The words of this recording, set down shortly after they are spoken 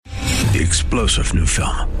The explosive new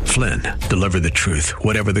film, Flynn, deliver the truth,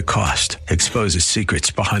 whatever the cost, exposes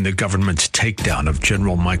secrets behind the government's takedown of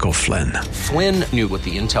General Michael Flynn. Flynn knew what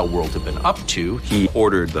the intel world had been up to. He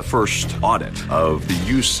ordered the first audit of the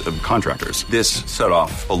use of contractors. This set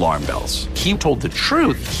off alarm bells. He told the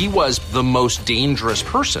truth. He was the most dangerous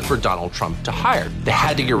person for Donald Trump to hire. They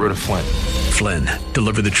had to get rid of Flynn. Flynn,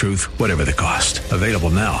 deliver the truth, whatever the cost. Available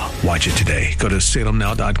now. Watch it today. Go to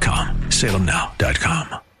salemnow.com.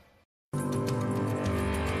 salemnow.com.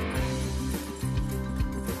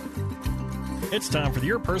 It's time for the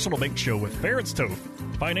Your Personal Bank Show with Ference Toth,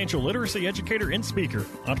 financial literacy educator and speaker,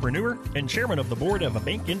 entrepreneur, and chairman of the board of A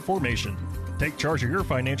Bank in Formation. Take charge of your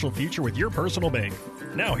financial future with Your Personal Bank.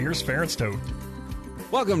 Now here's Ference Toth.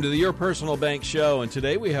 Welcome to the Your Personal Bank Show, and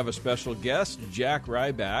today we have a special guest, Jack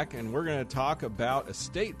Ryback, and we're going to talk about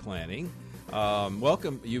estate planning.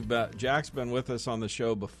 Welcome. Jack's been with us on the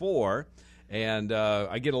show before. And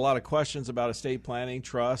I get a lot of questions about estate planning,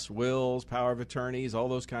 trusts, wills, power of attorneys, all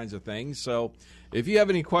those kinds of things. So if you have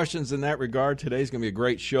any questions in that regard, today's going to be a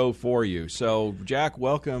great show for you. So, Jack,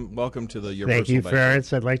 welcome to the Your Personal Bank. Thank you,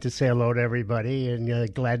 Ference. I'd like to say hello to everybody,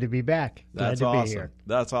 and glad to be back. That's glad to awesome. be here.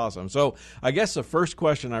 That's awesome. So I guess the first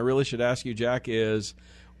question I really should ask you, Jack, is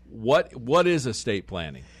what is estate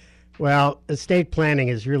planning? Well, estate planning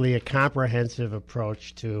is really a comprehensive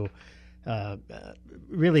approach to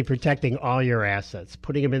really protecting all your assets,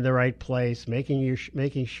 putting them in the right place,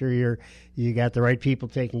 making sure you got the right people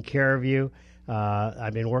taking care of you.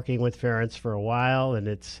 I've been working with Ference for a while, and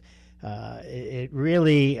it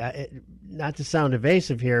really not to sound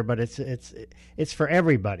evasive here, but it's for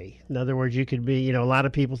everybody. In other words, you could be, a lot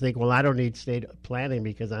of people think, well, I don't need estate planning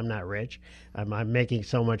because I'm not rich. I'm making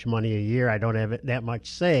so much money a year, I don't have that much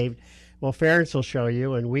saved. Well, Ference will show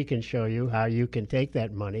you, and we can show you how you can take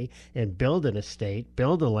that money and build an estate,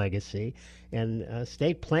 build a legacy. And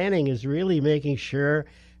estate planning is really making sure,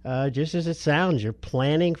 just as it sounds, you're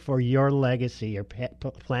planning for your legacy, you're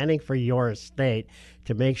planning for your estate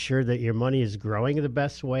to make sure that your money is growing the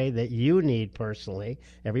best way that you need personally.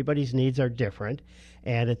 Everybody's needs are different.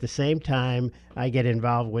 And at the same time, I get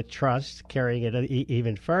involved with trust, carrying it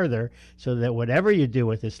even further, so that whatever you do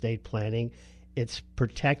with estate planning, it's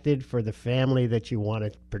protected for the family that you want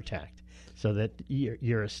to protect, so that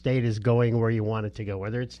your estate is going where you want it to go,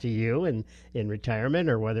 whether it's to you in retirement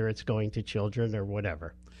or whether it's going to children or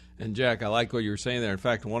whatever. And, Jack, I like what you were saying there. In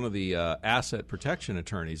fact, one of the asset protection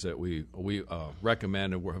attorneys that we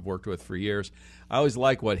recommend and have worked with for years, I always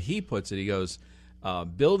like what he puts it. He goes,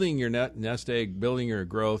 building your nest egg, building your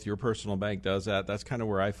growth, Your Personal Bank does that. That's kind of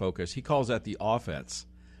where I focus. He calls that the offense.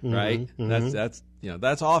 Right? Mm-hmm.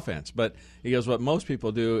 That's offense. But he goes, what most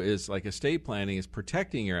people do is, like estate planning, is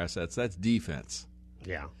protecting your assets. That's defense.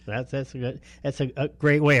 Yeah, that's a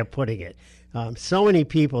great way of putting it. So many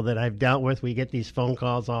people that I've dealt with, we get these phone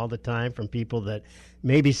calls all the time from people that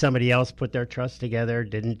maybe somebody else put their trust together,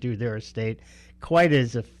 didn't do their estate quite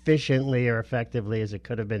as efficiently or effectively as it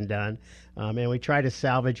could have been done. And we try to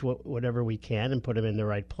salvage whatever we can and put them in the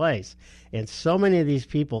right place. And so many of these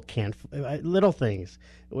people can't, little things,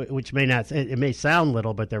 which it may sound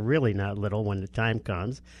little, but they're really not little when the time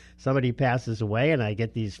comes. Somebody passes away, and I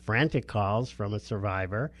get these frantic calls from a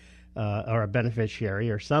survivor or a beneficiary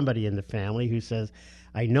or somebody in the family who says,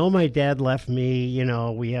 I know my dad left me,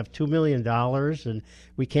 we have $2 million and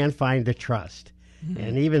we can't find the trust. Mm-hmm.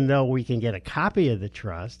 And even though we can get a copy of the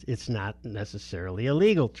trust, it's not necessarily a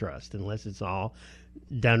legal trust unless it's all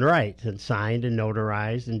done right and signed and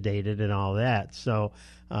notarized and dated and all that. So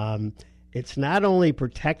it's not only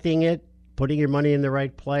protecting it, putting your money in the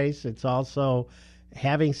right place, it's also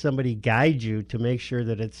having somebody guide you to make sure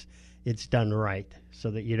that it's done right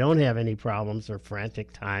so that you don't have any problems or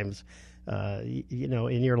frantic times,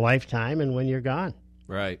 in your lifetime and when you're gone.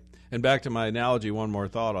 Right. And back to my analogy, one more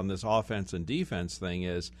thought on this offense and defense thing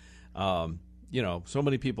is, so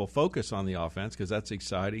many people focus on the offense because that's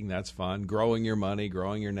exciting, that's fun, growing your money,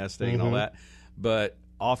 growing your nest egg and all that. But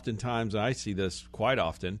oftentimes, I see this quite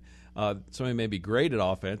often, somebody may be great at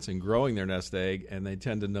offense and growing their nest egg, and they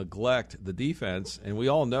tend to neglect the defense. And we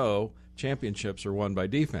all know championships are won by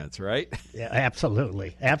defense, right? Yeah,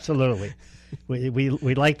 absolutely. Absolutely. We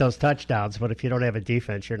like those touchdowns, but if you don't have a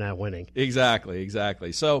defense, you're not winning.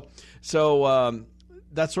 Exactly. So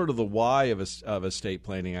that's sort of the why of estate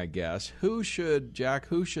planning, I guess. Who should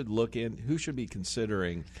be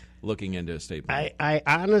considering looking into estate planning? I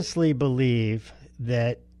honestly believe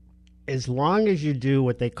that as long as you do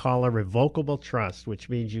what they call a revocable trust, which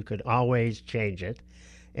means you could always change it,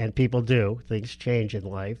 and people do, things change in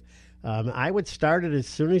life, I would start it as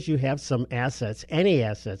soon as you have some assets, any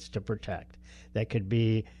assets to protect. That could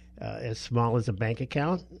be as small as a bank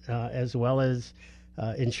account, as well as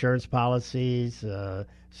insurance policies,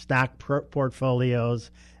 stock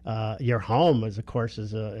portfolios. Your home, of course,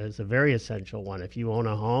 is a very essential one. If you own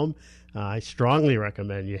a home, I strongly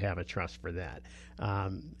recommend you have a trust for that.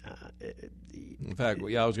 In fact,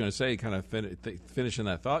 I was going to say, kind of finishing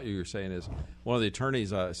that thought you were saying, is one of the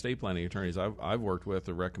attorneys, estate planning attorneys I've worked with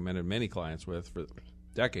or recommended many clients with for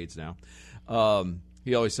decades now,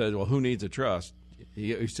 he always says, well, who needs a trust?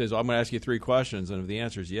 He says, well, I'm going to ask you 3 questions, and if the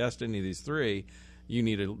answer is yes to any of these 3, you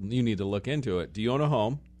need to look into it. Do you own a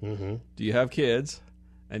home? Mm-hmm. Do you have kids?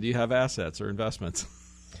 And do you have assets or investments?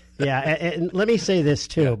 Yeah, and let me say this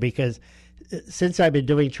too, because since I've been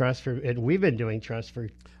doing trust and we've been doing trust for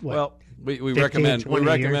what? Well, we 15, recommend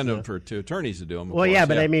 20 them to attorneys to do them. Well, yeah,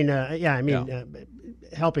 but I mean,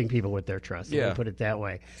 helping people with their trust. Let me put it that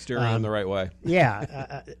way. Steering them the right way.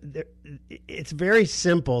 Yeah, it's very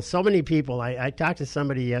simple. So many people. I talked to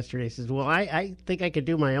somebody yesterday. Says, "Well, I think I could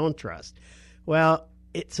do my own trust." Well,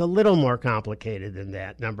 it's a little more complicated than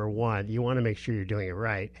that. Number one, you want to make sure you're doing it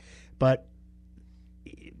right, but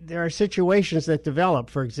there are situations that develop.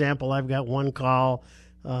 For example, I've got one call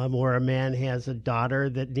where a man has a daughter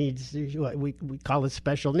that needs what we call it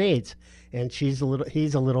special needs, and he's a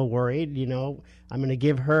little worried. You know, I'm going to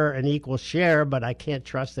give her an equal share, but I can't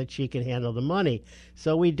trust that she can handle the money.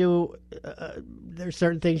 So we do. There's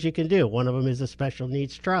certain things you can do. One of them is a special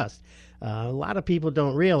needs trust. A lot of people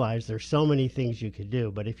don't realize there's so many things you could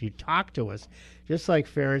do. But if you talk to us, just like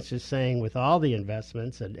Ferenc is saying, with all the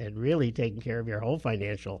investments and really taking care of your whole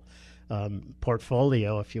financial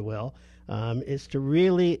portfolio, if you will, is to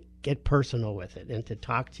really get personal with it and to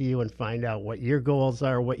talk to you and find out what your goals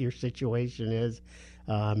are, what your situation is,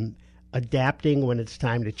 adapting when it's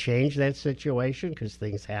time to change that situation because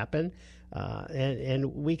things happen.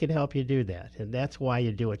 And we can help you do that. And that's why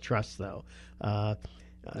you do a trust, though.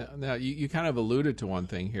 Now, you kind of alluded to one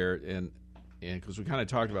thing here, and because we kind of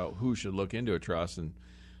talked about who should look into a trust, and,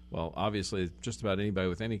 well, obviously just about anybody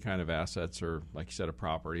with any kind of assets or, like you said, a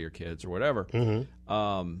property or kids or whatever.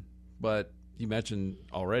 Mm-hmm. But you mentioned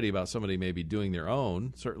already about somebody maybe doing their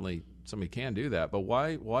own. Certainly somebody can do that, but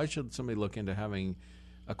why should somebody look into having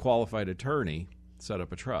a qualified attorney set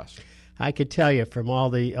up a trust? I could tell you from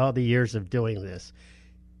all the years of doing this,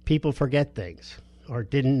 people forget things or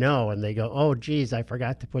didn't know, and they go, oh, geez, I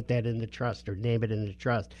forgot to put that in the trust or name it in the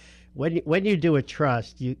trust. When you do a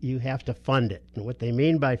trust, you have to fund it. And what they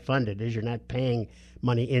mean by fund it is you're not paying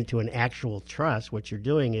money into an actual trust. What you're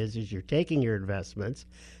doing is you're taking your investments,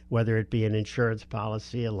 whether it be an insurance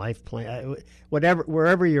policy, a life plan, whatever,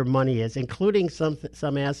 wherever your money is, including some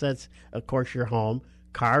assets, of course, your home,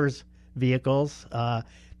 cars, vehicles,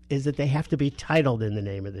 is that they have to be titled in the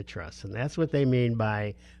name of the trust. And that's what they mean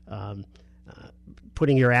by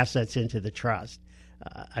putting your assets into the trust.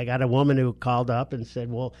 I got a woman who called up and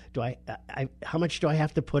said, well, how much do I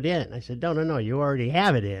have to put in? I said, no, you already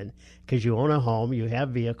have it in because you own a home, you have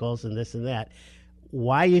vehicles and this and that.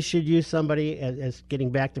 Why you should use somebody, as getting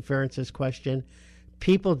back to Ferenc's question,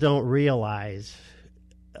 people don't realize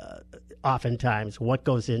oftentimes what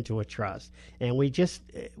goes into a trust. And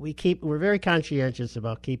we're very conscientious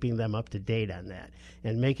about keeping them up to date on that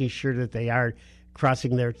and making sure that they are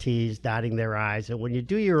crossing their T's, dotting their I's. And when you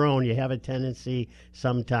do your own, you have a tendency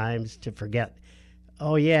sometimes to forget,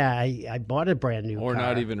 oh, yeah, I bought a brand new car. Or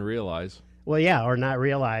not even realize. Well, yeah, or not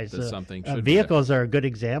realize. That something should vehicles are a good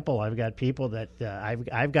example. I've got people that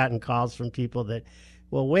I've gotten calls from people that,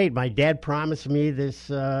 well, wait, my dad promised me this,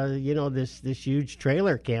 this huge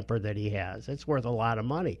trailer camper that he has. It's worth a lot of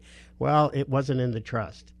money. Well, it wasn't in the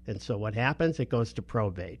trust. And so what happens? It goes to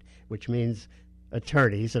probate, which means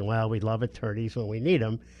attorneys, and while we love attorneys when we need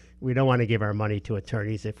them, we don't want to give our money to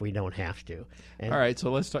attorneys if we don't have to. And all right,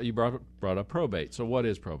 so let's talk. You brought up probate. So what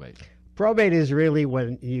is probate? Probate is really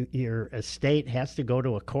when your estate has to go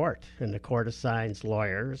to a court, and the court assigns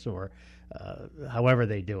lawyers or however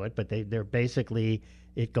they do it, but they're basically,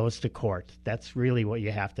 it goes to court. That's really what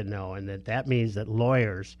you have to know, and that means that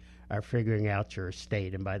lawyers are figuring out your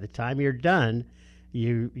estate, and by the time you're done,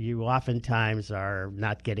 you oftentimes are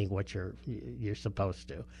not getting what you're supposed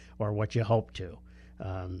to or what you hope to.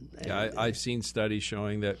 I've seen studies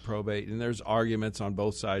showing that probate, and there's arguments on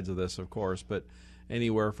both sides of this, of course, but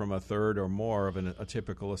anywhere from a third or more of a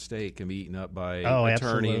typical estate can be eaten up by attorney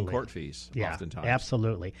absolutely. and court fees. Yeah, oftentimes.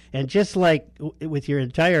 Absolutely. And just like with your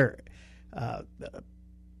entire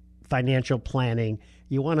financial planning,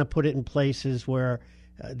 you want to put it in places where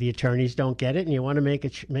the attorneys don't get it, and you want to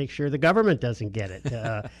make sure the government doesn't get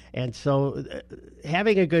it. And so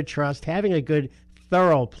having a good trust, having a good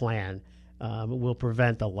thorough plan will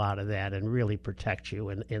prevent a lot of that and really protect you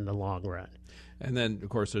in the long run. And then, of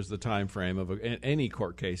course, there's the time frame of any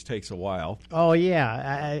court case takes a while. Oh,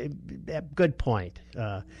 yeah. Good point.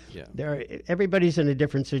 Everybody's in a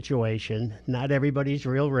different situation. Not everybody's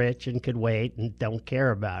real rich and could wait and don't care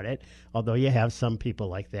about it, although you have some people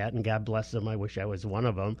like that, and God bless them. I wish I was one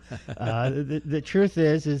of them. The truth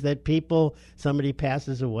is that somebody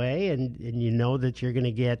passes away, and you know that you're going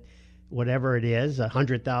to get whatever it is,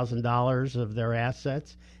 $100,000 of their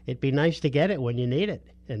assets. It'd be nice to get it when you need it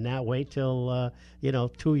and not wait till,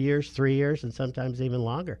 2 years, 3 years, and sometimes even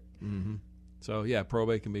longer. Mm-hmm. So, yeah,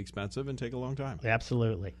 probate can be expensive and take a long time.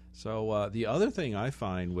 Absolutely. So the other thing I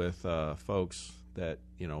find with folks that,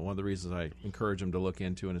 one of the reasons I encourage them to look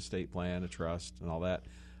into an estate plan, a trust, and all that,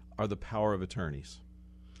 are the power of attorneys.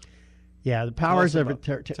 Yeah, the powers of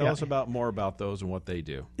attorney. Tell us more about those and what they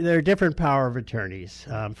do. There are different power of attorneys.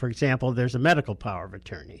 For example, there's a medical power of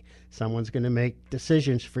attorney. Someone's going to make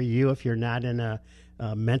decisions for you if you're not in a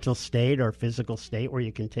mental state or physical state where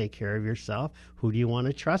you can take care of yourself. Who do you want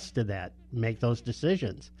to trust to that? Make those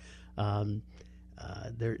decisions.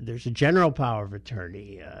 There's a general power of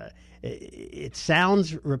attorney. It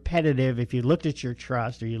sounds repetitive. If you looked at your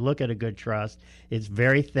trust or you look at a good trust, it's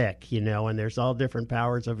very thick, and there's all different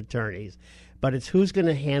powers of attorneys. But it's who's going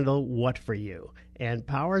to handle what for you. And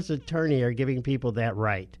powers of attorney are giving people that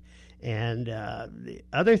right. And the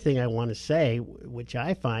other thing I want to say, which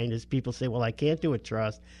I find, is people say, well, I can't do a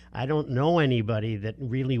trust. I don't know anybody that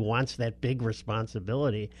really wants that big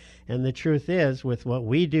responsibility. And the truth is, with what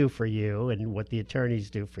we do for you and what the attorneys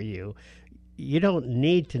do for you, you don't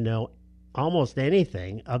need to know almost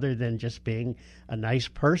anything other than just being a nice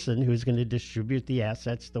person who's going to distribute the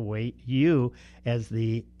assets the way you, as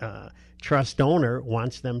the trust owner,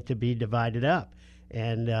 wants them to be divided up.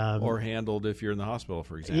 And or handled if you're in the hospital,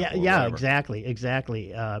 for example. Yeah, exactly.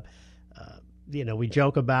 We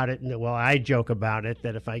joke about it. Well, I joke about it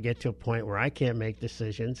that if I get to a point where I can't make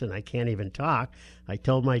decisions and I can't even talk, I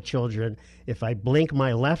told my children, if I blink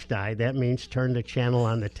my left eye, that means turn the channel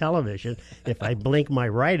on the television. If I blink my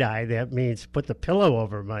right eye, that means put the pillow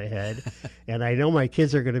over my head. And I know my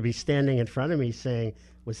kids are going to be standing in front of me saying,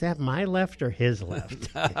 was that my left or his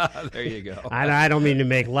left? There you go. I don't mean to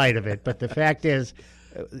make light of it, but the fact is,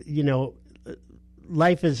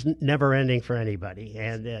 life is never ending for anybody,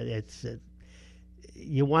 and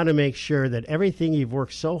you want to make sure that everything you've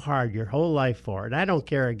worked so hard your whole life for, and I don't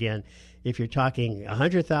care again if you're talking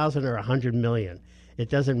 100,000 or 100 million,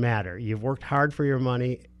 it doesn't matter. You've worked hard for your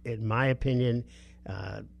money. In my opinion,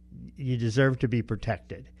 you deserve to be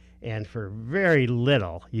protected. And for very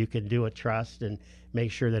little, you can do a trust and make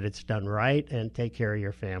sure that it's done right and take care of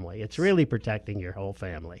your family. It's really protecting your whole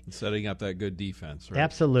family. Setting up that good defense, right?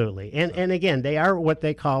 Absolutely. And again, they are what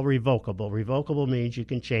they call revocable. Revocable means you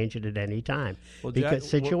can change it at any time because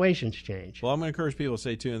situations change. Well, I'm going to encourage people to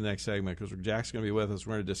stay tuned in the next segment because Jack's going to be with us.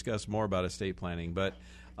 We're going to discuss more about estate planning. But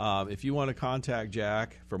if you want to contact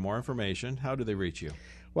Jack for more information, how do they reach you?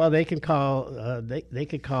 Well, they can call. They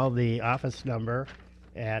could call the office number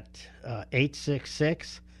at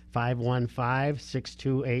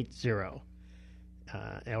 866-515-6280.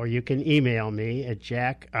 Or you can email me at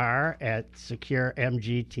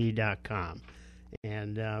jackr@securemgt.com.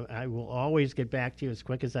 And I will always get back to you as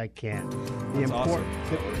quick as I can. That's awesome.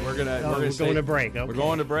 We're going to break. Okay. We're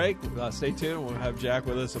going to break. Stay tuned. We'll have Jack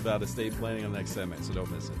with us about estate planning on the next segment, so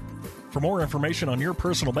don't miss it. For more information on Your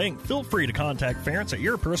Personal Bank, feel free to contact Ference at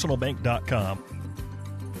yourpersonalbank.com.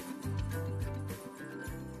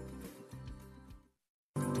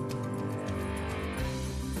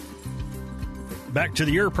 Back to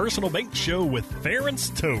the Your Personal Bank Show with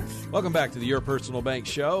Ference Toth. Welcome back to the Your Personal Bank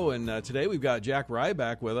Show, and today we've got Jack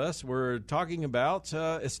Ryback with us. We're talking about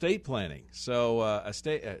estate planning. So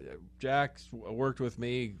Jack's worked with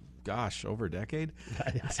me, over a decade.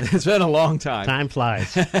 It's been a long time. Time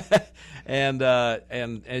flies. And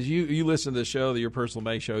as you listen to the show, the Your Personal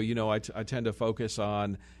Bank Show, I tend to focus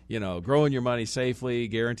on growing your money safely,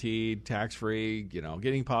 guaranteed, tax-free,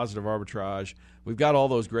 getting positive arbitrage. We've got all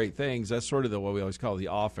those great things. That's sort of what we always call the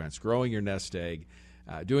offense, growing your nest egg,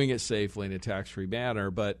 doing it safely in a tax-free manner.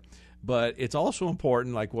 But it's also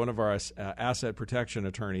important, like one of our asset protection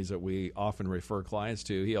attorneys that we often refer clients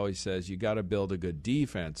to, he always says you got to build a good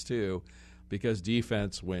defense too, because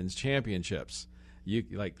defense wins championships. You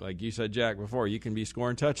like you said, Jack, before, you can be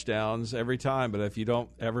scoring touchdowns every time, but if you don't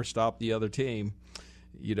ever stop the other team,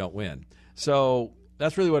 you don't win. So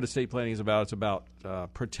that's really what estate planning is about. It's about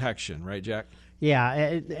protection, right, Jack? Yeah,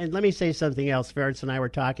 and let me say something else. Ference and I were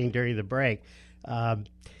talking during the break. A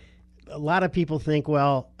lot of people think,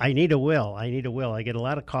 well, I need a will. I get a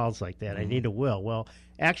lot of calls like that. I need a will. Well,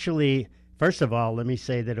 actually, first of all, let me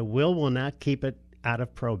say that a will not keep it out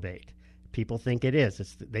of probate. People think it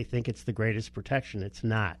is. They think it's the greatest protection. It's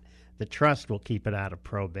not. The trust will keep it out of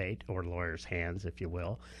probate or lawyers' hands, if you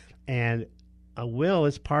will. And a will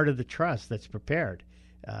is part of the trust that's prepared.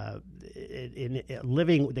 In a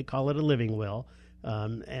living, they call it a living will.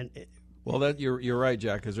 Well, you're right,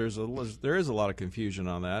 Jack, because there is a lot of confusion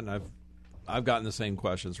on that, and I've gotten the same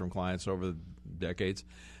questions from clients over the decades.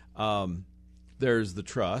 There's the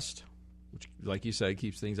trust, which, like you said,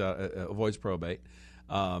 keeps things out, avoids probate,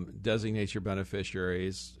 designates your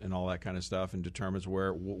beneficiaries and all that kind of stuff, and determines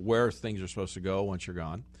where things are supposed to go once you're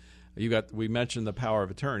gone. We mentioned the power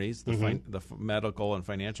of attorneys, the medical and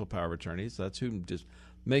financial power of attorneys. That's who just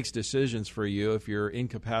makes decisions for you if you're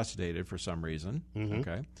incapacitated for some reason.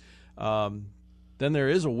 Okay. Then there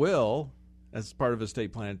is a will as part of a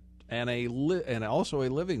estate plan, and also a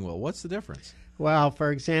living will. What's the difference? Well,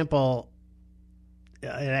 for example,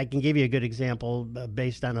 and I can give you a good example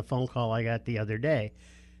based on a phone call I got the other day.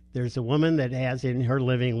 There's a woman that has in her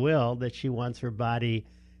living will that she wants her body,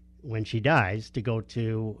 when she dies, to go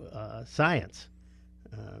to science.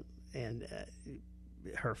 And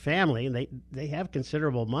her family, and they have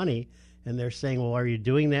considerable money, and they're saying, well, are you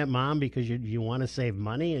doing that, Mom, because you want to save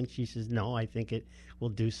money? And she says, no, I think it will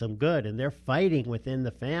do some good. And they're fighting within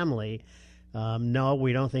the family. No,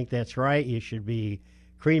 we don't think that's right. You should be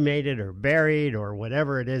cremated or buried or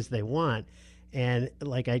whatever it is they want. And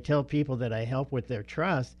like I tell people that I help with their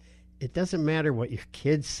trust, it doesn't matter what your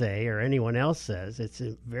kids say or anyone else says. It's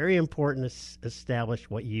very important to establish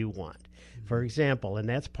what you want. Mm-hmm. For example, and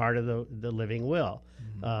that's part of the living will.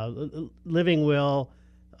 Mm-hmm. Living will,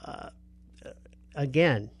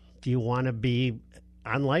 again, do you want to be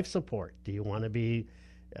on life support? Do you want to be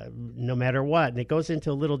no matter what? And it goes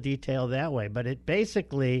into a little detail that way. But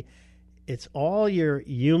it's all your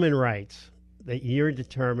human rights that you're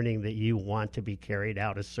determining that you want to be carried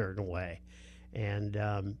out a certain way. And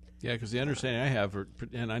yeah, because the understanding I have,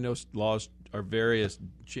 and I know laws are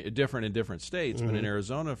different in different states, but in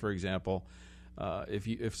Arizona, for example,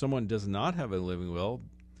 if someone does not have a living will,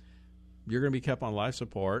 you're going to be kept on life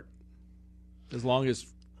support as long as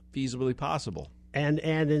feasibly possible. And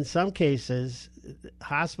in some cases,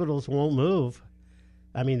 hospitals won't move.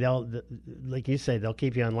 I mean, like you say, they'll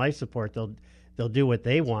keep you on life support. They'll do what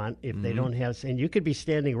they want if they don't have. And you could be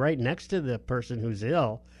standing right next to the person who's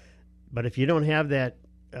ill, but if you don't have that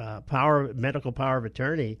medical power of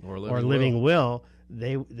attorney or living will,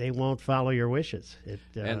 they won't follow your wishes.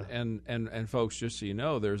 And folks, just so you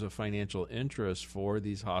know, there's a financial interest for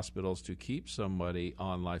these hospitals to keep somebody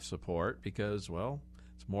on life support because, well,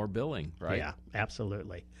 it's more billing, right? Yeah,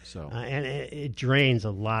 absolutely. So and it drains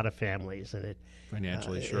a lot of families, and it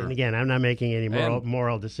financially, sure. And again, I'm not making any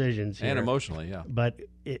moral decisions here, and emotionally, yeah. But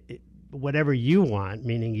whatever you want,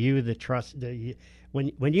 meaning you, the trust.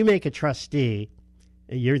 When you make a trustee,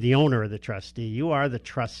 you're the owner of the trustee. You are the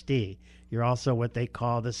trustee. You're also what they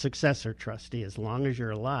call the successor trustee, as long as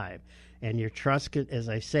you're alive. And your trust, as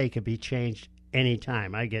I say, could be changed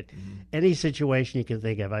anytime. I get any situation you can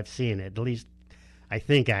think of. I've seen it. At least I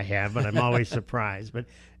think I have, but I'm always surprised. But,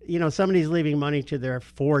 somebody's leaving money to their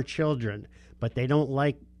 4 children, but they don't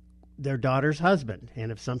like their daughter's husband. And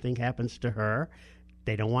if something happens to her,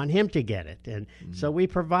 they don't want him to get it. And so we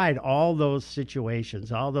provide all those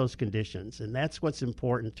situations, all those conditions, and that's what's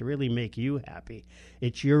important to really make you happy.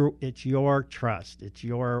 It's your trust. It's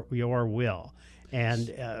your will.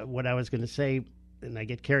 And what I was going to say, and I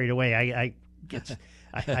get carried away, I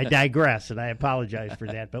digress, and I apologize for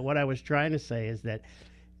that. But what I was trying to say is that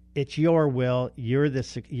it's your will. You're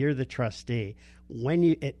the trustee.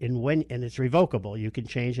 And it's revocable. You can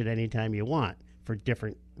change it anytime you want for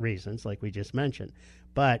different reasons, like we just mentioned.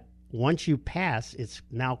 But once you pass, it's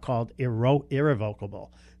now called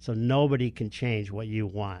irrevocable. So nobody can change what you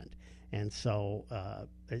want. And so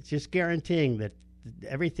it's just guaranteeing that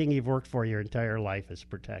everything you've worked for your entire life is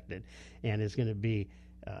protected and is going to be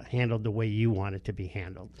handled the way you want it to be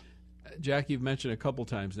handled. Jack, you've mentioned a couple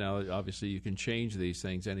times now that obviously you can change these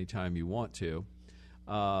things anytime you want to.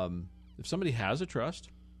 If somebody has a trust,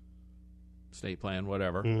 estate plan,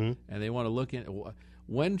 whatever, and they want to look in,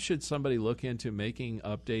 when should somebody look into making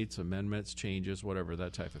updates, amendments, changes, whatever,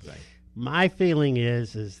 that type of thing? My feeling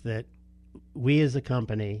is that we as a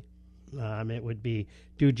company, it would be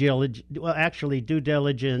due diligence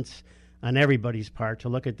on everybody's part to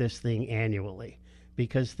look at this thing annually,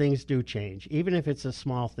 because things do change. Even if it's a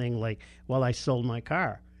small thing like, well, I sold my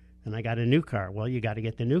car and I got a new car. Well, you got to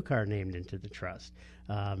get the new car named into the trust.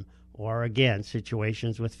 Or again,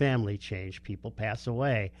 situations with family change, people pass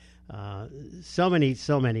away. So many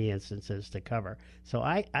instances to cover. So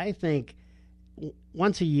I think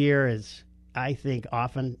once a year is, I think,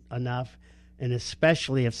 often enough. And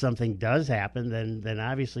especially if something does happen, then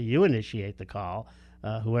obviously you initiate the call,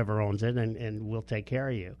 whoever owns it, and we'll take care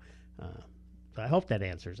of you. So I hope that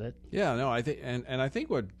answers it. Yeah, no, I think, and I think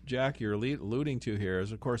what Jack you're alluding to here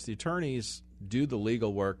is, of course, the attorneys do the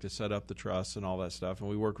legal work to set up the trusts and all that stuff, and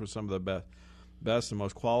we work with some of the best and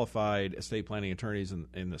most qualified estate planning attorneys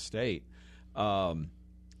in the state. What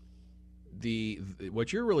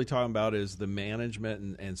you're really talking about is the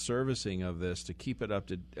management and servicing of this to keep it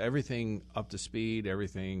everything up to speed,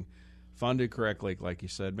 everything funded correctly, like you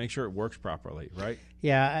said, make sure it works properly, right?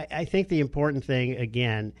 Yeah, I think the important thing,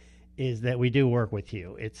 again, is that we do work with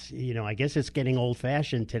you. It's, I guess it's getting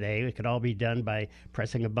old-fashioned today. It could all be done by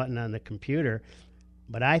pressing a button on the computer.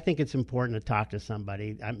 But I think it's important to talk to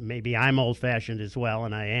somebody. Maybe I'm old-fashioned as well,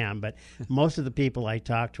 and I am, but most of the people I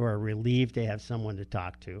talk to are relieved to have someone to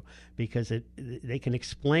talk to because they can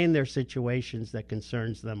explain their situations that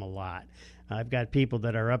concerns them a lot. I've got people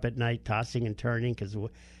that are up at night tossing and turning because we're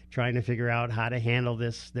trying to figure out how to handle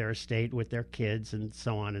their estate with their kids and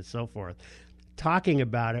so on and so forth. Talking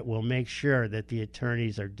about it will make sure that the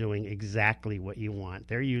attorneys are doing exactly what you want.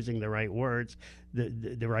 They're using the right words,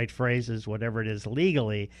 the right phrases, whatever it is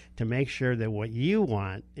legally, to make sure that what you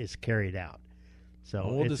want is carried out.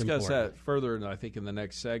 So we'll discuss important. that further, I think, in the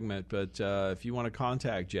next segment. But if you want to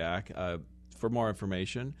contact Jack for more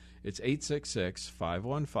information, it's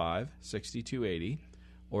 866-515-6280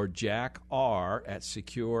 or Jack R at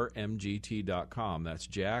securemgt.com. That's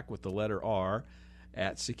Jack with the letter R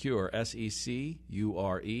at secure,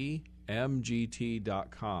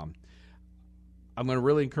 SECUREMGT.com. I'm going to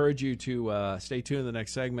really encourage you to stay tuned in the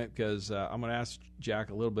next segment because I'm going to ask Jack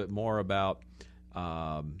a little bit more about,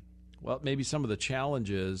 maybe some of the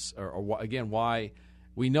challenges or why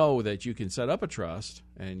we know that you can set up a trust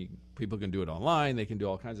and people can do it online, they can do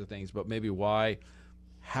all kinds of things, but maybe why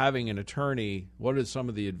having an attorney, what are some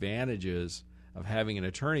of the advantages of having an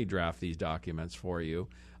attorney draft these documents for you?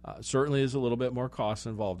 Certainly is a little bit more cost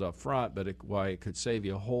involved up front, but why it could save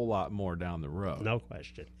you a whole lot more down the road. No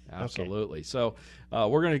question. Absolutely. Okay. So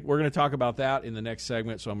we're gonna talk about that in the next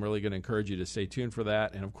segment. So I'm really going to encourage you to stay tuned for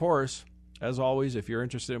that. And of course, as always, if you're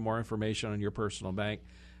interested in more information on your personal bank,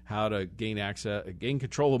 how to gain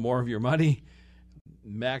control of more of your money,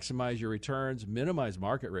 maximize your returns, minimize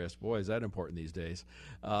market risk. Boy, is that important these days.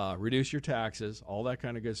 Reduce your taxes, all that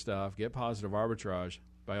kind of good stuff. Get positive arbitrage.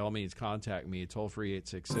 By all means, contact me, toll-free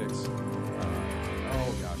 866.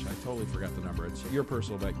 I totally forgot the number. It's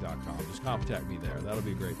yourpersonalbank.com. Just contact me there. That'll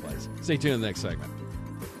be a great place. Stay tuned in the next segment.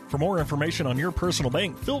 For more information on Your Personal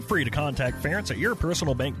Bank, feel free to contact Ference at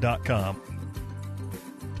yourpersonalbank.com.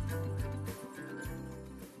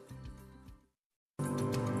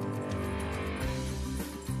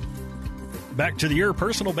 Back to the Your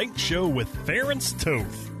Personal Bank Show with Ference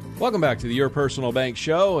Toth. Welcome back to the Your Personal Bank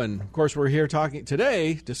Show, and of course we're here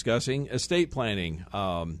discussing estate planning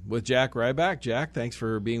with Jack Ryback. Jack, thanks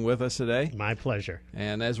for being with us today. My pleasure.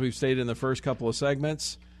 And as we've stated in the first couple of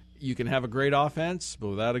segments, you can have a great offense, but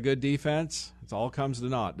without a good defense, it all comes to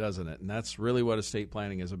naught, doesn't it? And that's really what estate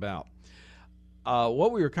planning is about.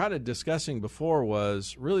 What we were kind of discussing before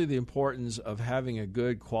was really the importance of having a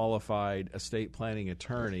good qualified estate planning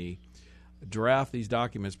attorney draft these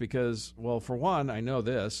documents because, well, for one, I know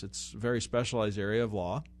this, it's a very specialized area of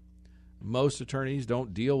law. Most attorneys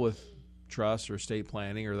don't deal with trusts or estate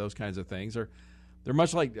planning or those kinds of things. They're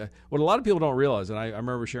much like what a lot of people don't realize, and I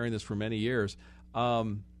remember sharing this for many years,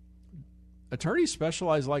 attorneys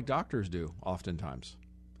specialize like doctors do oftentimes.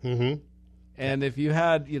 Mm-hmm. And if you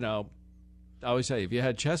had, I always say, if you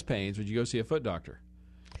had chest pains, would you go see a foot doctor?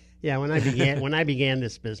 Yeah, when I began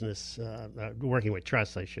this business, working with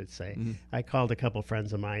trusts, I should say, mm-hmm. I called a couple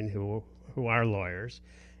friends of mine who are lawyers,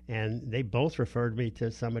 and they both referred me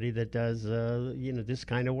to somebody that does this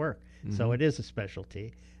kind of work. Mm-hmm. So it is a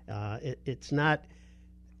specialty. It's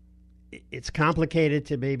complicated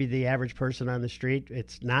to maybe the average person on the street.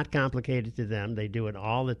 It's not complicated to them. They do it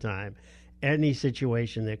all the time. Any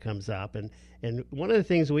situation that comes up. And one of the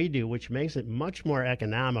things we do, which makes it much more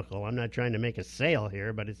economical, I'm not trying to make a sale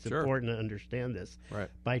here, but it's important to understand this. Right.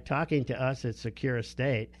 By talking to us at Secure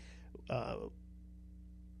Estate,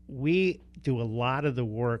 we do a lot of the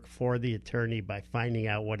work for the attorney by finding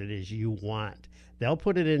out what it is you want. They'll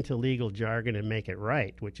put it into legal jargon and make it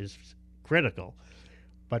right, which is critical.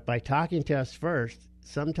 But by talking to us first,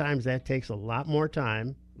 sometimes that takes a lot more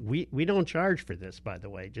time. We don't charge for this, by the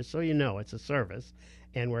way, just so you know. It's a service,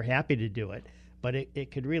 and we're happy to do it. But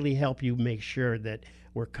it could really help you make sure that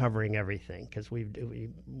we're covering everything because we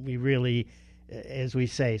really, as we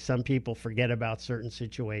say, some people forget about certain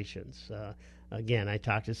situations. Again, I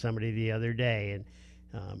talked to somebody the other day, and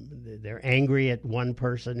they're angry at one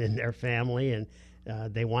person in their family, and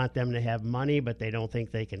they want them to have money, but they don't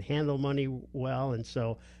think they can handle money well. And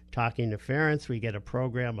so talking to Ference, we get a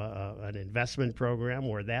program, an investment program,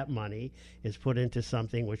 where that money is put into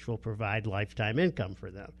something which will provide lifetime income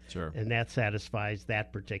for them. Sure. And that satisfies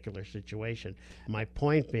that particular situation. My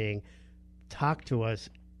point being, talk to us,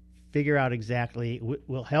 figure out exactly,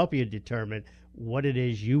 we'll help you determine what it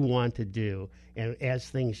is you want to do. And as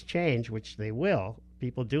things change, which they will,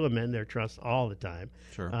 people do amend their trusts all the time.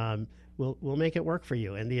 Sure. We'll make it work for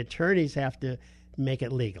you. And the attorneys have to make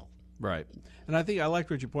it legal. Right. And I think I liked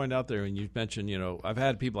what you pointed out there when you mentioned, I've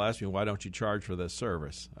had people ask me, why don't you charge for this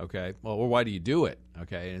service? Okay. Well, why do you do it?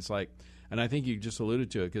 Okay. And it's like, and I think you just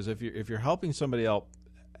alluded to it, because if you're helping somebody else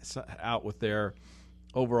out with their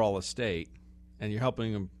overall estate, and you're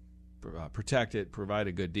helping them protect it, provide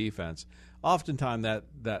a good defense, oftentimes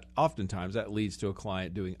that leads to a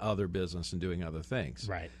client doing other business and doing other things.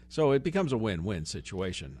 Right. So it becomes a win-win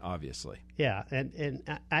situation, obviously. Yeah, and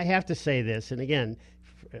I have to say this, and again,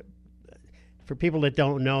 for people that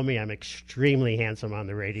don't know me, I'm extremely handsome on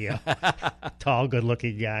the radio, tall,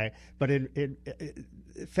 good-looking guy. But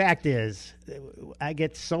fact is, I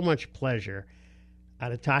get so much pleasure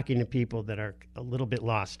out of talking to people that are a little bit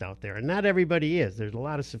lost out there. And not everybody is. There's a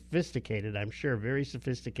lot of sophisticated, I'm sure, very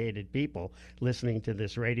sophisticated people listening to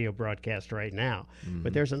this radio broadcast right now. Mm-hmm.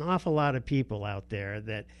 But there's an awful lot of people out there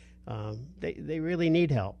that they really need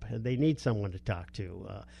help, and they need someone to talk to.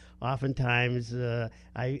 Oftentimes, and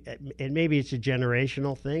maybe it's a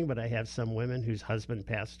generational thing, but I have some women whose husband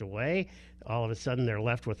passed away. All of a sudden, they're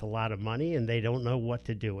left with a lot of money, and they don't know what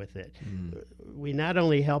to do with it. Mm. We not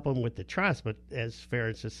only help them with the trust, but as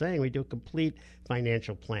Ference is saying, we do complete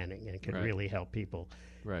financial planning and can really help people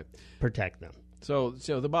protect them. So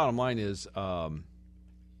the bottom line is, as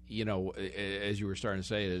you were starting to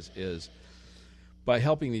say, is by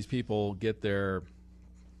helping these people get their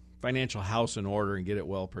financial house in order and get it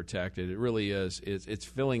well protected, it really is. It's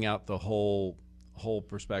filling out the whole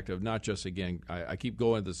perspective. Not just, again, I keep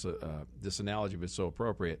going this analogy, but it's so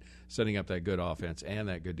appropriate. Setting up that good offense and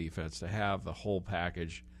that good defense to have the whole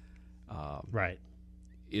package,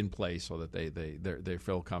 in place so that they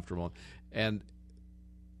feel comfortable. And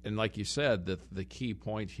like you said, the key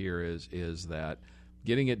point here is that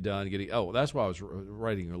getting it done. That's what I was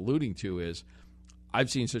alluding to is. I've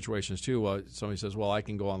seen situations, too, where somebody says, well, I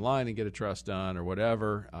can go online and get a trust done or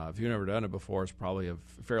whatever. If you've never done it before, it's probably a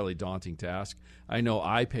fairly daunting task. I know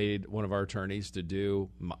I paid one of our attorneys to do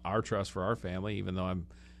our trust for our family, even though I'm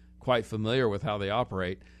quite familiar with how they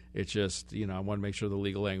operate. It's just, I want to make sure the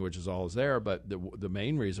legal language is all there. But the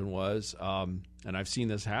main reason was, and I've seen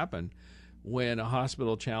this happen, when a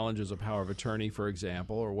hospital challenges a power of attorney, for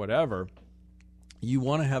example, or whatever, you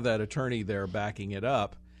want to have that attorney there backing it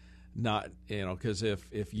up. Not, because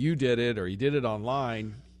if you did it or you did it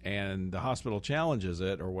online and the hospital challenges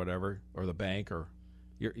it or whatever, or the bank, or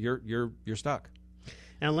you're stuck.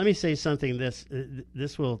 And let me say something.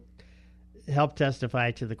 This will help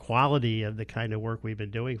testify to the quality of the kind of work we've been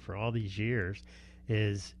doing for all these years.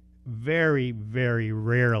 Is very, very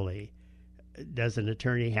rarely does an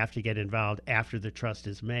attorney have to get involved after the trust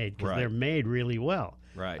is made, because they're made really well.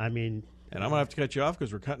 Right. I mean, and I'm gonna have to cut you off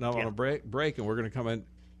because we're cutting out on a break, and we're going to come in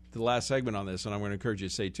the last segment on this, and I'm going to encourage you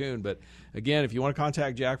to stay tuned. But again, if you want to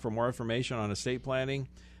contact Jack for more information on estate planning,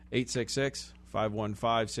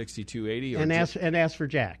 866-515-6280. And ask for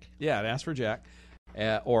Jack. Yeah, and ask for Jack.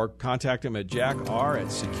 Or contact him at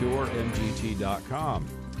jackr@securemgt.com.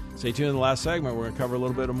 Stay tuned in the last segment. We're going to cover a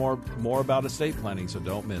little bit more about estate planning, so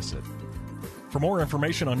don't miss it. For more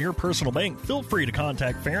information on Your Personal Bank, feel free to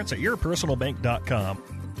contact Ference at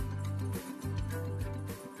yourpersonalbank.com.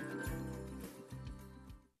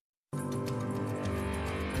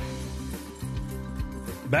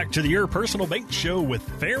 Back to the Your Personal Bank Show with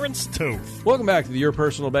Ference Toth. Welcome back to the Your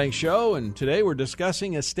Personal Bank Show, and today we're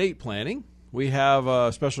discussing estate planning. We have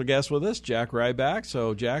a special guest with us, Jack Ryback.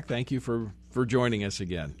 So, Jack, thank you for joining us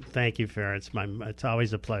again. Thank you, Ference. It's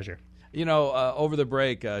always a pleasure. Over the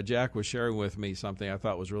break, Jack was sharing with me something I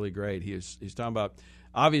thought was really great. He's talking about,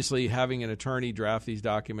 obviously, having an attorney draft these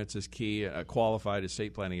documents is key. A qualified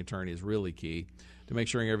estate planning attorney is really key to make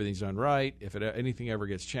sure everything's done right. If anything ever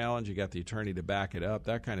gets challenged, you got the attorney to back it up,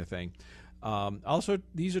 that kind of thing. Also,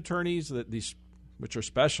 these attorneys, which are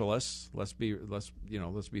specialists, let's be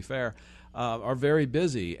fair, are very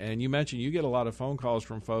busy. And you mentioned you get a lot of phone calls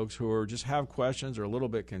from folks who are just have questions or a little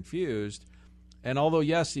bit confused. And although,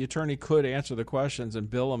 yes, the attorney could answer the questions and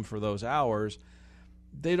bill them for those hours,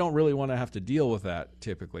 they don't really want to have to deal with that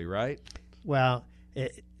typically, right? Well,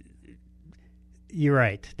 You're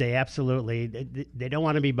right. They absolutely they don't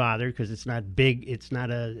want to be bothered because it's not big. It's not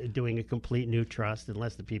doing a complete new trust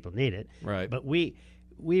unless the people need it. Right. But we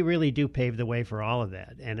really do pave the way for all of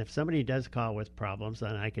that. And if somebody does call with problems,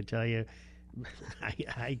 then I can tell you,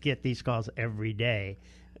 I get these calls every day.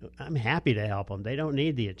 I'm happy to help them. They don't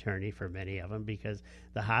need the attorney for many of them because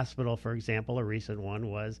the hospital, for example, a recent one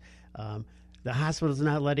was the hospital's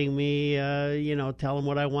not letting me, tell them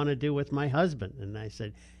what I want to do with my husband. And I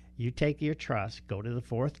said, you take your trust, go to the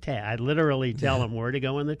fourth tab. I literally tell them where to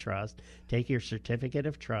go in the trust. Take your certificate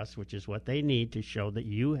of trust, which is what they need to show that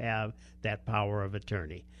you have that power of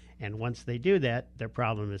attorney. And once they do that, their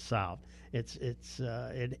problem is solved.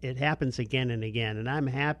 It happens again and again, and I'm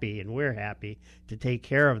happy, and we're happy to take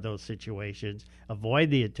care of those situations.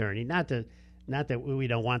 Avoid the attorney, not that we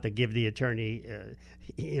don't want to give the attorney,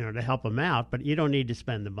 to help them out, but you don't need to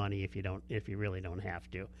spend the money if you really don't have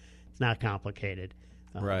to. It's not complicated.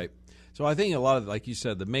 Right. So I think a lot of, like you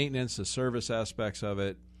said, the maintenance, the service aspects of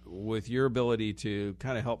it, with your ability to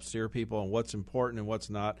kind of help steer people on what's important and what's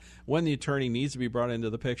not, when the attorney needs to be brought into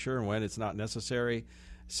the picture and when it's not necessary,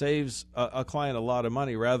 saves a client a lot of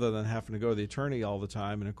money rather than having to go to the attorney all the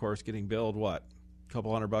time and, of course, getting billed, what, a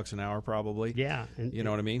couple $100 an hour probably? Yeah. You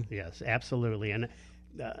know what I mean? Yes, absolutely. And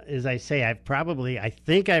as I say, I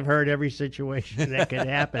think I've heard every situation that could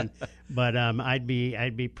happen, but I'd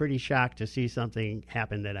be pretty shocked to see something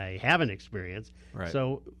happen that I haven't experienced. Right.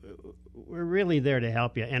 So we're really there to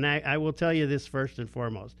help you. And I will tell you this first and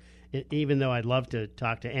foremost, even though I'd love to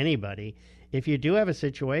talk to anybody, if you do have a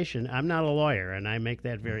situation, I'm not a lawyer, and I make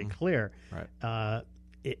that very clear. Right.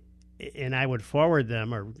 And I would forward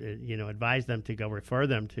them or advise them to go refer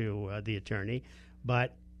them to the attorney,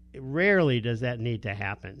 but rarely does that need to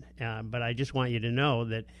happen. But I just want you to know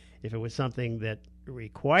that if it was something that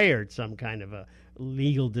required some kind of a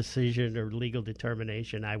legal decision or legal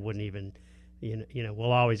determination, I wouldn't even,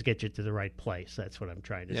 we'll always get you to the right place. That's what I'm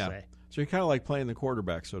trying to say. So you're kind of like playing the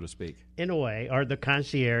quarterback, so to speak. In a way, or the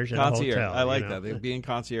concierge at a hotel. I like that. Being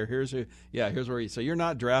concierge. Here's where so you're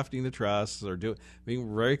not drafting the trusts or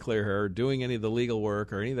being very clear here, or doing any of the legal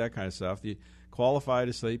work or any of that kind of stuff. The qualified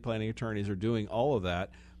estate planning attorneys are doing all of that,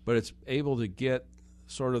 but it's able to get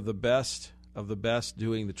sort of the best of the best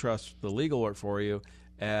doing the legal work for you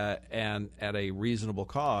and at a reasonable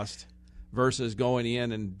cost versus going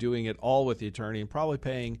in and doing it all with the attorney and probably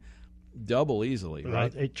paying double easily,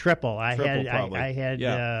 right? Triple. I had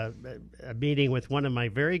Yeah. a meeting with one of my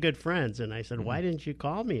very good friends, and I said, why didn't you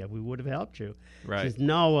call me? We would have helped you. Right. She says,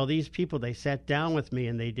 no, well, these people, they sat down with me,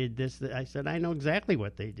 and they did this. I said, I know exactly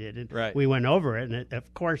what they did. And we went over it, and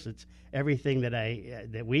of course, it's everything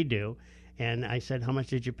that we do. And I said, how much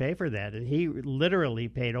did you pay for that? And he literally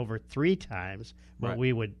paid over 3 times what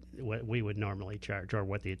we would normally charge, or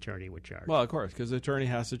what the attorney would charge. Well, of course, because the attorney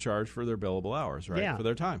has to charge for their billable hours, right? Yeah. For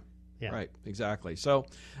their time. Yeah. Right, exactly. So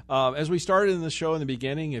as we started in the show in the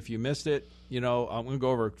beginning, if you missed it, I'm going to go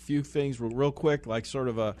over a few things real quick, like sort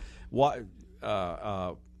of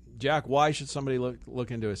Jack, why should somebody look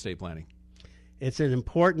into estate planning? It's an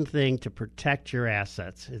important thing to protect your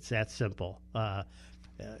assets. It's that simple.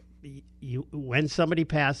 When somebody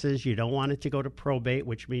passes, you don't want it to go to probate,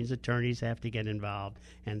 which means attorneys have to get involved.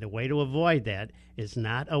 And the way to avoid that is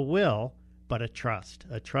not a will, but a trust.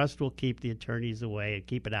 A trust will keep the attorneys away and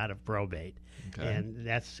keep it out of probate. Okay. And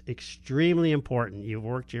that's extremely important. You've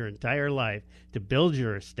worked your entire life to build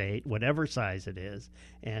your estate, whatever size it is,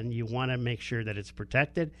 and you want to make sure that it's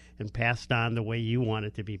protected and passed on the way you want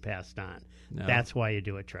it to be passed on. No. That's why you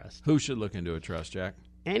do a trust. Who should look into a trust, Jack?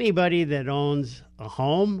 Anybody that owns a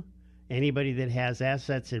home, anybody that has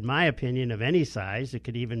assets, in my opinion, of any size. It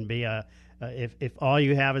could even be if all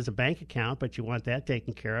you have is a bank account, but you want that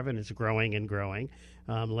taken care of and it's growing and growing,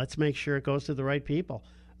 let's make sure it goes to the right people.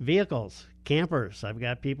 Vehicles, campers. I've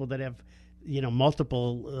got people that have,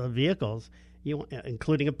 multiple vehicles,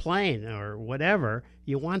 including a plane or whatever.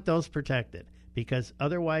 You want those protected because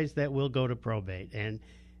otherwise that will go to probate. And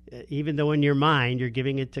even though in your mind you're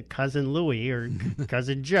giving it to Cousin Louie or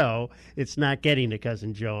Cousin Joe, it's not getting to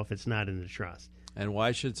Cousin Joe if it's not in the trust. And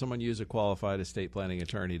why should someone use a qualified estate planning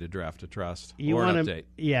attorney to draft a trust or an update?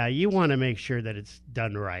 Yeah, you want to make sure that it's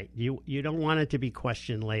done right. You don't want it to be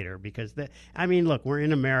questioned later because, look, we're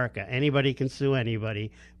in America. Anybody can sue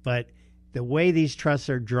anybody, but the way these trusts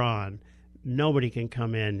are drawn, nobody can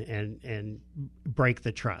come in and break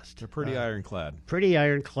the trust. They're pretty ironclad. Pretty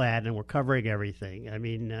ironclad, and we're covering everything.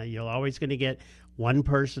 You're always going to get one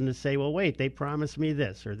person to say, well, wait, they promised me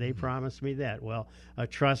this or they promised me that. Well, a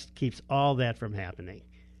trust keeps all that from happening.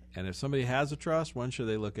 And if somebody has a trust, when should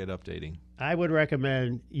they look at updating? I would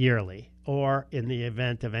recommend yearly, or in the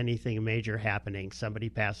event of anything major happening, somebody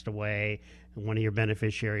passed away, one of your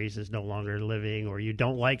beneficiaries is no longer living, or you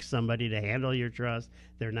don't like somebody to handle your trust,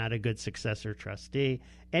 they're not a good successor trustee.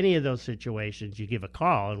 Any of those situations, you give a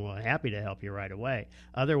call, and we're happy to help you right away.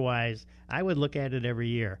 Otherwise, I would look at it every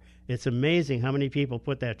year. It's amazing how many people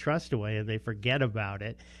put that trust away and they forget about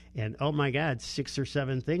it, and oh my God, 6 or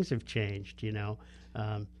 7 things have changed,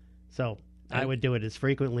 So I would do it as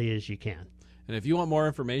frequently as you can. And if you want more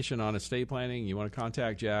information on estate planning, you want to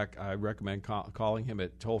contact Jack, I recommend calling him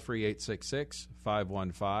at toll-free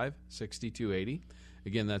 866-515-6280.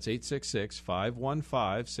 Again, that's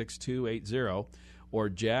 866-515-6280. Or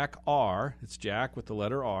Jack R., it's Jack with the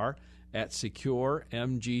letter R, at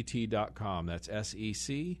securemgt.com. That's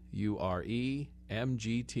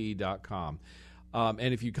SECUREMGT.com.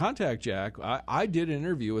 And if you contact Jack, I did an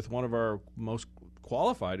interview with one of our most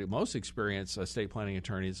qualified, most experienced estate planning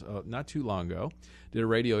attorneys not too long ago. Did a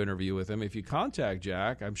radio interview with him. If you contact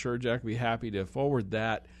Jack, I'm sure Jack would be happy to forward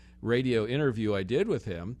that radio interview I did with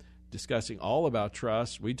him, discussing all about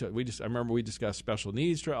trust. I remember we discussed special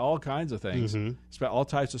needs, all kinds of things, all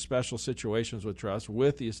types of special situations with trust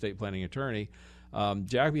with the estate planning attorney.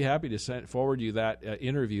 Jack would be happy to forward you that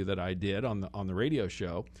interview that I did on the radio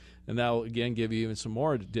show, and that'll again give you even some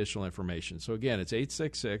more additional information. So again, it's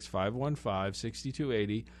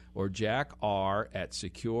 866-515-6280 or Jack R at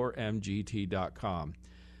securemgt.com.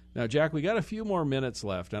 Now, Jack, we got a few more minutes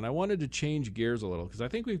left, and I wanted to change gears a little because I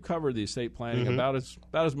think we've covered the estate planning about as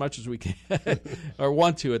much as we can or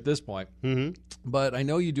want to at this point. But I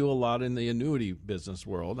know you do a lot in the annuity business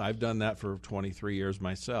world. I've done that for 23 years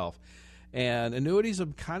myself. And annuities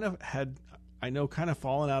have kind of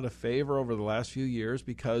fallen out of favor over the last few years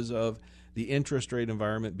because of the interest rate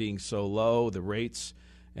environment being so low, the rates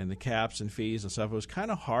and the caps and fees and stuff. It was kind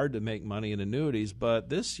of hard to make money in annuities, but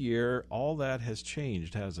this year all that has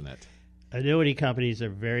changed, hasn't it? Annuity companies are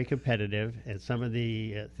very competitive, and some of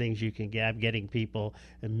the things you can get, getting people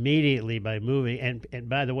immediately by moving. And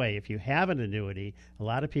by the way, if you have an annuity, a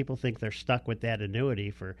lot of people think they're stuck with that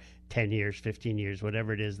annuity for 10 years, 15 years,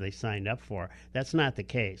 whatever it is they signed up for. That's not the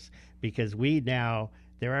case, because there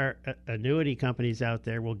are annuity companies out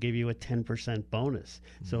there will give you a 10% bonus.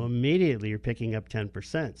 So immediately you're picking up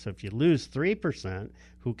 10%. So if you lose 3%,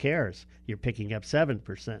 who cares? You're picking up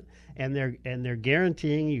 7%. And they're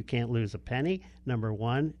guaranteeing you can't lose a penny. Number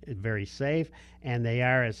one, very safe. And they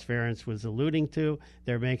are, as Ferenc was alluding to,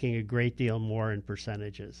 they're making a great deal more in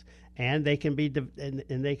percentages. And they can be, and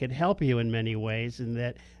they can help you in many ways. In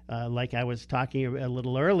that, like I was talking a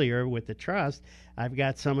little earlier with the trust, I've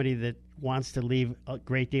got somebody that wants to leave a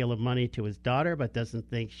great deal of money to his daughter, but doesn't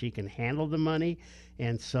think she can handle the money.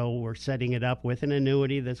 And so we're setting it up with an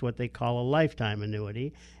annuity. That's what they call a lifetime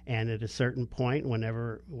annuity. And at a certain point,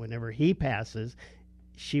 whenever he passes,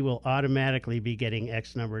 she will automatically be getting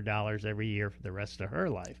X number of dollars every year for the rest of her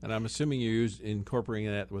life. And I'm assuming you're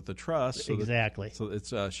incorporating that with the trust. So exactly. So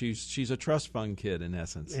it's she's a trust fund kid in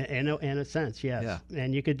essence. In a sense, yes. Yeah.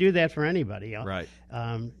 And you could do that for anybody. Right.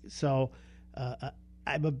 I'm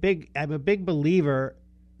a big believer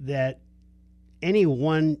that any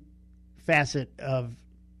one facet of,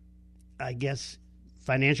 I guess,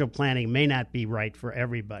 financial planning may not be right for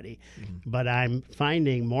everybody, but I'm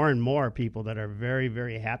finding more and more people that are very,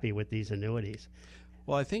 very happy with these annuities.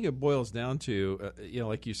 Well, I think it boils down to,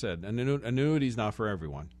 like you said, an annuity is not for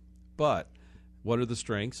everyone. But what are the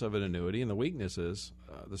strengths of an annuity and the weaknesses?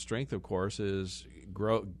 The strength, of course, is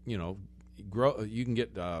grow. You can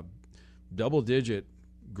get double-digit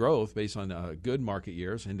growth based on good market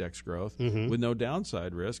years, index growth, with no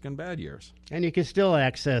downside risk and bad years. And you can still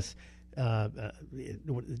access 10%,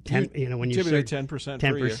 when you typically search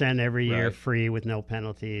 10% every year, right, free with no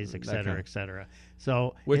penalties, et cetera, et cetera.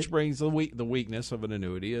 So, which brings the weakness of an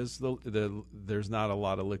annuity is there's not a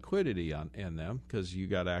lot of liquidity in them because you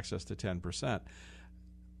got access to 10%.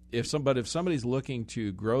 If somebody's looking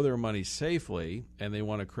to grow their money safely and they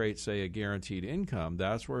want to create, say, a guaranteed income,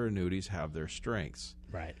 that's where annuities have their strengths.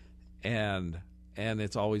 Right. And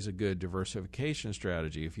it's always a good diversification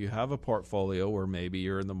strategy. If you have a portfolio where maybe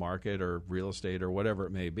you're in the market or real estate or whatever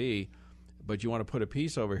it may be, but you want to put a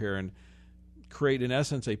piece over here and create, in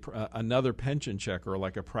essence, another pension check or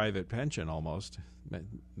like a private pension almost.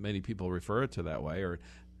 Many people refer it to that way, or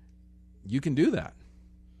you can do that.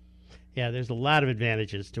 Yeah, there's a lot of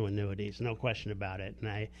advantages to annuities, no question about it.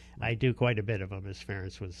 And I do quite a bit of them, as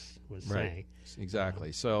Ferenc was saying.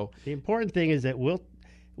 Exactly. So the important thing is that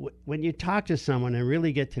when you talk to someone and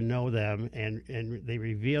really get to know them and they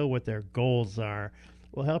reveal what their goals are,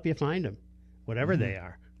 we'll help you find them, whatever they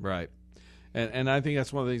are. Right. And I think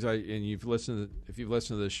that's one of the things if you've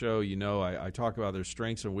listened to the show, you know I talk about their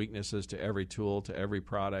strengths and weaknesses to every tool, to every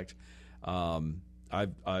product.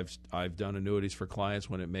 I've done annuities for clients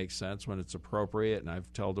when it makes sense, when it's appropriate, and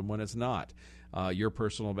I've told them when it's not. Your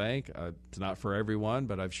Personal Bank, it's not for everyone,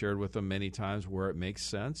 but I've shared with them many times where it makes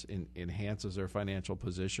sense, enhances their financial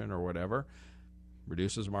position or whatever,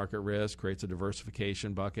 reduces market risk, creates a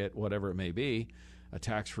diversification bucket, whatever it may be, a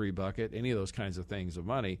tax-free bucket, any of those kinds of things of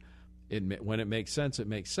money. When it makes sense, it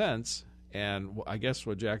makes sense. And I guess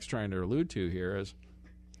what Jack's trying to allude to here is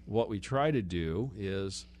what we try to do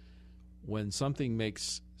is when something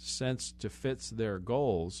makes sense to fit their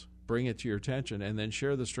goals, bring it to your attention and then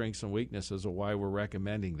share the strengths and weaknesses of why we're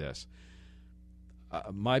recommending this.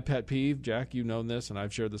 My pet peeve, Jack, you've known this, and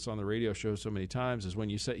I've shared this on the radio show so many times, is when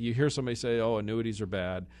you hear somebody say, oh, annuities are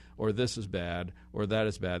bad, or this is bad, or that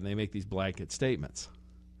is bad, and they make these blanket statements.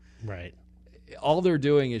 Right. All they're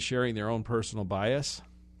doing is sharing their own personal bias.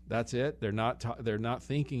 That's it. They're not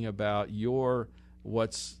thinking about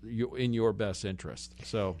what's in your best interest.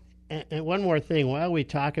 So, and one more thing, while we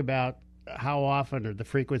talk about how often or the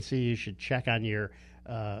frequency you should check on your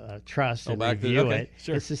trust and review it,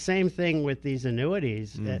 sure. It's the same thing with these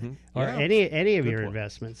annuities or any of your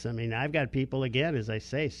investments. I mean, I've got people, again, as I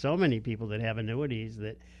say, so many people that have annuities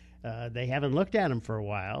that they haven't looked at them for a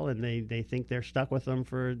while, and they think they're stuck with them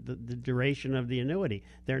for the duration of the annuity.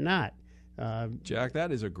 They're not. Jack,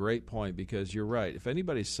 that is a great point, because you're right. If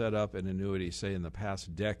anybody's set up an annuity, say in the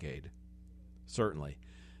past decade, certainly,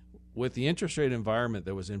 with the interest rate environment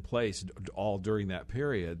that was in place all during that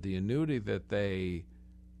period, the annuity that they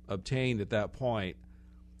obtained at that point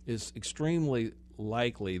is extremely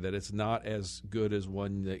likely that it's not as good as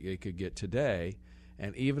one that they could get today.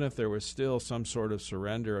 And even if there was still some sort of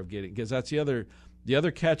surrender of getting, because that's the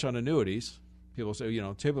other catch on annuities. People say,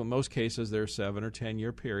 typically in most cases they're 7 or 10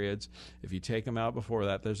 year periods. If you take them out before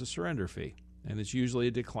that, there's a surrender fee, and it's usually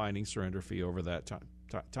a declining surrender fee over that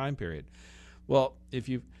time period. Well,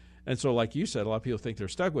 and so like you said, a lot of people think they're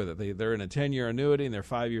stuck with it. They're in a 10-year annuity and they're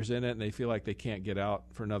 5 years in it, and they feel like they can't get out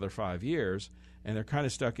for another 5 years, and they're kind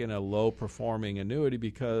of stuck in a low-performing annuity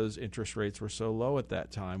because interest rates were so low at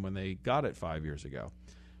that time when they got it 5 years ago.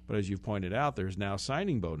 But as you've pointed out, there's now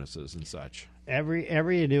signing bonuses and such.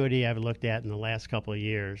 Every annuity I've looked at in the last couple of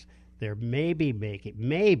years, they're maybe making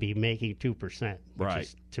 2%, which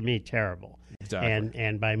is, to me, terrible. Exactly.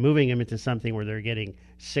 And by moving them into something where they're getting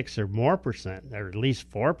 6 or more percent, or at least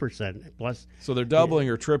 4% plus, so they're doubling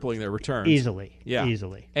or tripling their returns easily.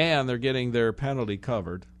 And they're getting their penalty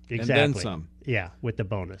covered, exactly. And then some. Yeah, with the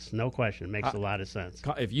bonus, no question, makes a lot of sense.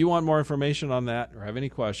 If you want more information on that or have any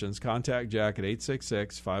questions, contact Jack at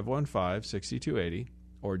 866-515-6280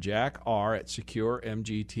 or Jack R at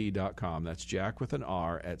securemgt.com. That's Jack with an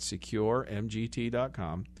R at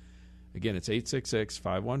securemgt.com. Again, it's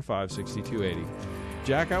 866-515-6280.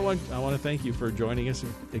 Jack, I want to thank you for joining us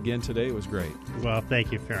again today. It was great. Well,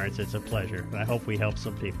 thank you, Ference. It's a pleasure. I hope we help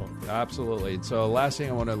some people. Absolutely. And so last thing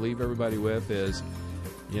I want to leave everybody with is,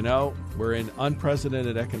 we're in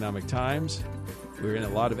unprecedented economic times. We're in a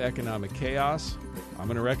lot of economic chaos. I'm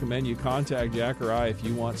going to recommend you contact Jack or I if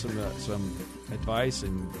you want some advice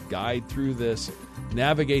and guide through this,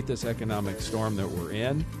 navigate this economic storm that we're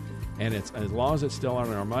in. And it's as long as it's still on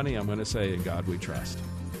our money, I'm going to say, in God we trust.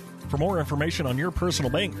 For more information on Your Personal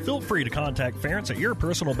Bank, feel free to contact Ference at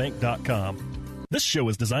yourpersonalbank.com. This show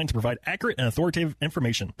is designed to provide accurate and authoritative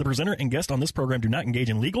information. The presenter and guest on this program do not engage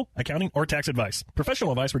in legal, accounting, or tax advice.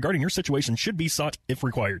 Professional advice regarding your situation should be sought if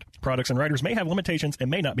required. Products and riders may have limitations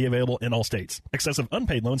and may not be available in all states. Excessive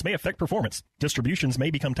unpaid loans may affect performance. Distributions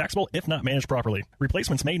may become taxable if not managed properly.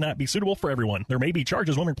 Replacements may not be suitable for everyone. There may be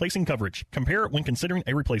charges when replacing coverage. Compare when considering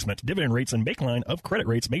a replacement. Dividend rates and baseline of credit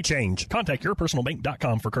rates may change. Contact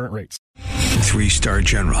yourpersonalbank.com for current rates. 3-star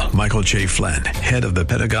General Michael J. Flynn, head of the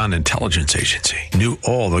Pentagon Intelligence Agency, knew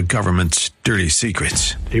all the government's dirty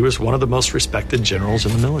secrets. He was one of the most respected generals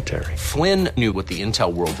in the military. Flynn knew what the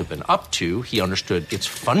intel world had been up to. He understood its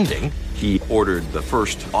funding. He ordered the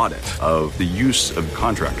first audit of the use of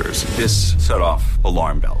contractors. This set off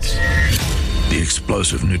alarm bells. The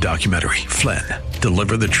explosive new documentary, Flynn,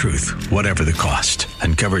 Deliver the Truth, Whatever the Cost,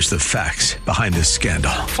 uncovers the facts behind this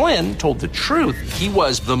scandal. Flynn told the truth. He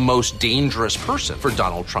was the most dangerous person for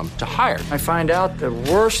Donald Trump to hire. I find out the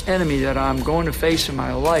worst enemy that I'm going to face in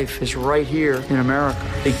my life is right here in America.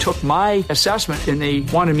 They took my assessment and they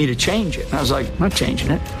wanted me to change it. And I was like, I'm not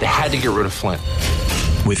changing it. They had to get rid of Flynn.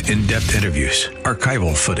 With in-depth interviews,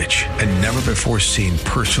 archival footage, and never-before-seen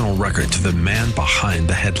personal records of the man behind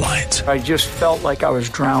the headlines. I just felt like I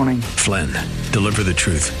was drowning. Flynn, deliver the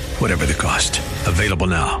truth, whatever the cost. Available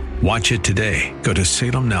now. Watch it today. Go to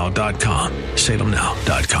salemnow.com.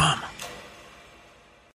 salemnow.com.